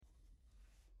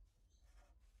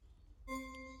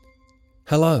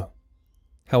Hello,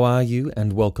 how are you?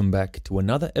 And welcome back to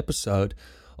another episode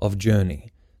of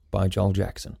Journey by Joel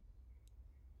Jackson.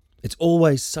 It's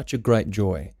always such a great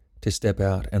joy to step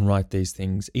out and write these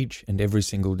things each and every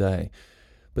single day,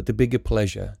 but the bigger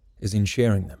pleasure is in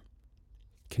sharing them,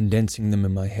 condensing them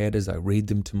in my head as I read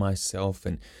them to myself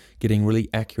and getting really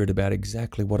accurate about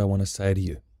exactly what I want to say to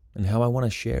you and how I want to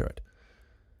share it.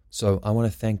 So I want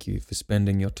to thank you for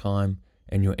spending your time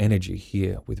and your energy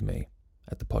here with me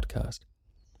at the podcast.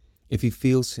 If you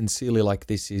feel sincerely like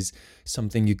this is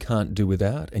something you can't do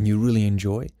without and you really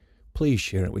enjoy, please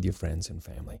share it with your friends and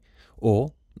family.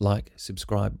 Or like,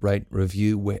 subscribe, rate,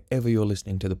 review wherever you're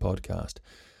listening to the podcast.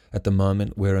 At the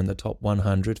moment, we're in the top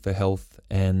 100 for health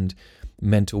and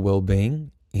mental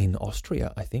well-being in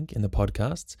Austria, I think, in the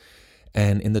podcasts,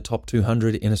 and in the top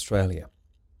 200 in Australia,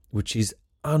 which is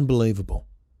unbelievable.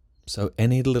 So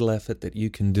any little effort that you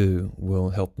can do will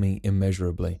help me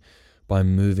immeasurably by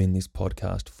moving this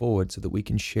podcast forward so that we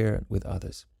can share it with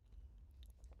others.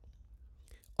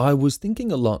 I was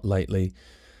thinking a lot lately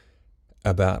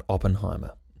about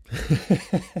Oppenheimer.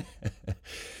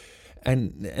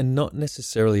 and not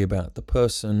necessarily about the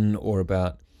person or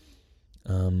about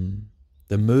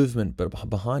the movement but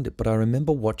behind it, but I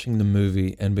remember watching the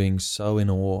movie and being so in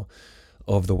awe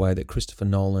of the way that Christopher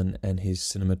Nolan and his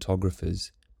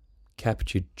cinematographers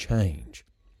captured change.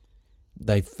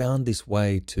 They found this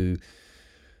way to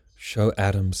show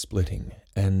atoms splitting,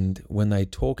 and when they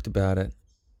talked about it,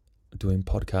 doing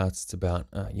podcasts about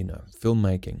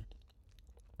filmmaking,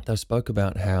 they spoke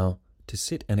about how to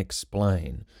sit and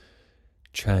explain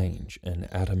change and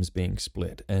atoms being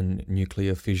split and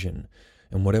nuclear fission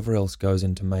and whatever else goes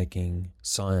into making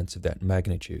science of that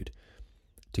magnitude.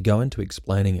 To go into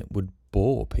explaining it would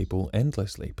bore people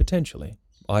endlessly, potentially.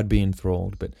 I'd be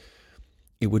enthralled, but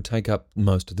it would take up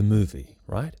most of the movie,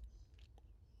 right?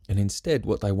 And instead,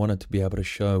 what they wanted to be able to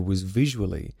show was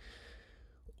visually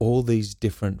all these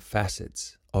different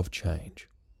facets of change,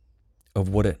 of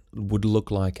what it would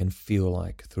look like and feel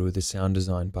like through the sound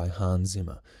design by Hans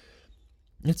Zimmer.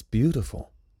 It's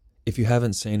beautiful. If you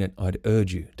haven't seen it, I'd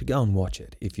urge you to go and watch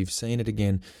it. If you've seen it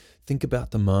again, think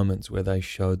about the moments where they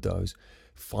showed those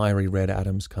fiery red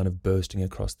atoms kind of bursting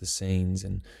across the scenes,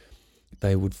 and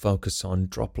they would focus on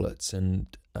droplets and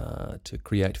to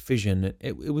create fission.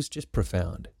 It was just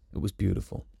profound. It was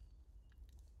beautiful.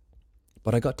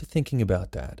 But I got to thinking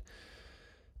about that.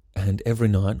 And every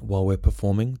night while we're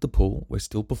performing the pool, we're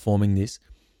still performing this.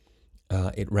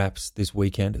 It wraps this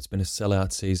weekend. It's been a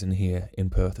sellout season here in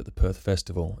Perth at the Perth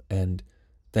Festival. And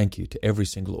thank you to every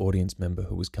single audience member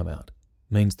who has come out.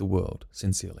 It means the world,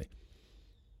 sincerely.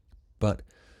 But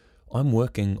I'm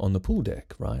working on the pool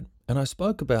deck, right? And I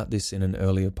spoke about this in an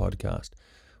earlier podcast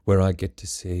where I get to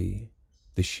see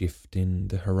the shift in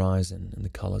the horizon and the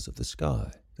colours of the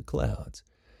sky, the clouds.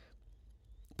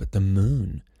 But the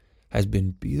moon has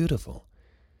been beautiful.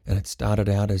 And it started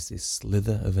out as this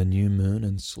slither of a new moon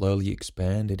and slowly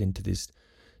expanded into this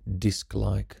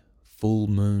disc-like full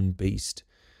moon beast.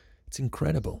 It's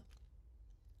incredible.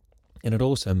 And it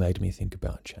also made me think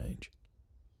about change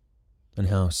and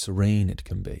how serene it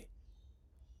can be.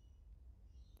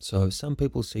 So some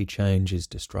people see change as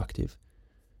destructive.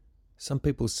 Some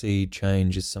people see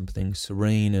change as something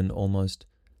serene and almost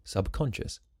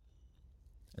subconscious.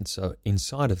 And so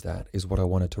inside of that is what I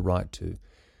wanted to write to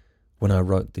when I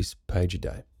wrote this page a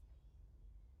day.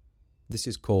 This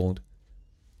is called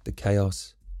The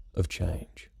Chaos of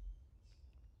Change.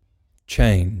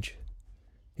 Change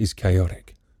is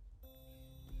chaotic,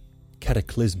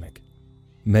 cataclysmic,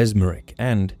 mesmeric,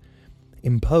 and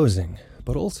imposing,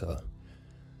 but also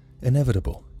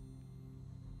inevitable.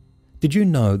 Did you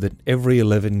know that every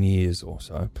 11 years or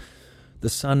so, the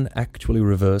sun actually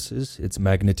reverses its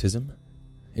magnetism?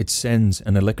 It sends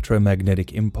an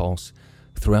electromagnetic impulse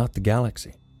throughout the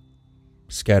galaxy,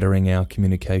 scattering our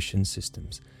communication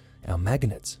systems, our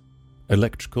magnets,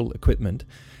 electrical equipment,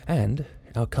 and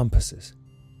our compasses.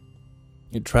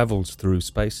 It travels through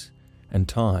space and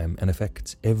time and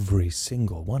affects every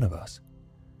single one of us.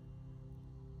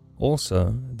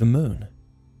 Also, the moon.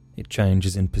 It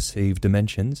changes in perceived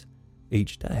dimensions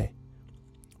each day,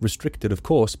 restricted, of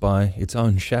course, by its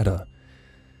own shadow,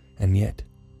 and yet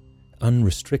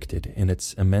unrestricted in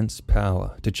its immense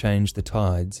power to change the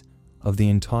tides of the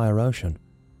entire ocean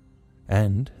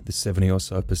and the 70% or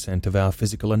so of our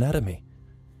physical anatomy.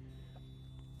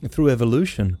 Through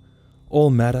evolution, all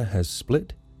matter has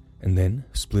split and then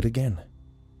split again,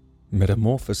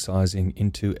 metamorphosizing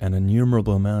into an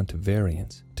innumerable amount of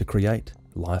variance to create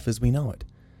life as we know it,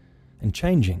 and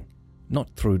changing, not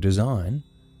through design,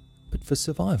 but for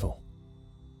survival.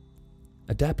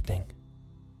 Adapting.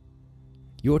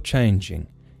 You're changing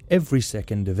every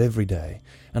second of every day,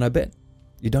 and I bet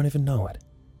you don't even know it.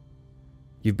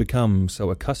 You've become so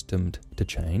accustomed to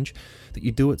change that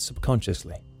you do it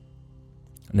subconsciously.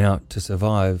 Now, to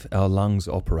survive, our lungs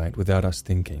operate without us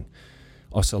thinking,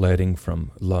 oscillating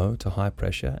from low to high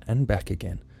pressure and back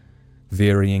again,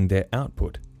 varying their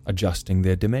output, adjusting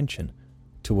their dimension,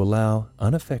 to allow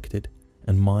unaffected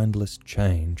and mindless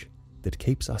change that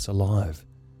keeps us alive.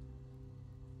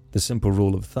 The simple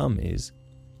rule of thumb is,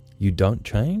 you don't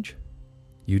change,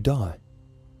 you die.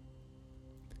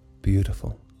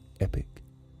 Beautiful, epic,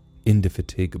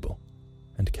 indefatigable,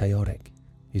 and chaotic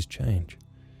is change.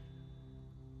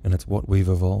 And it's what we've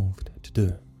evolved to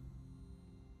do.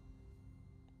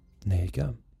 And there you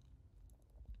go.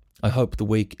 I hope the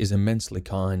week is immensely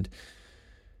kind,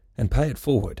 and pay it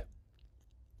forward.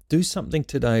 Do something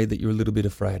today that you're a little bit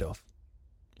afraid of.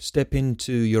 Step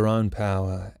into your own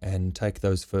power and take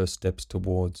those first steps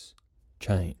towards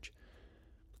change.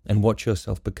 And watch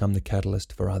yourself become the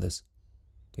catalyst for others.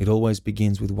 It always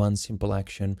begins with one simple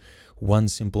action, one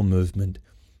simple movement,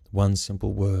 one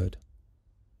simple word.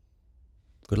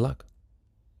 Good luck.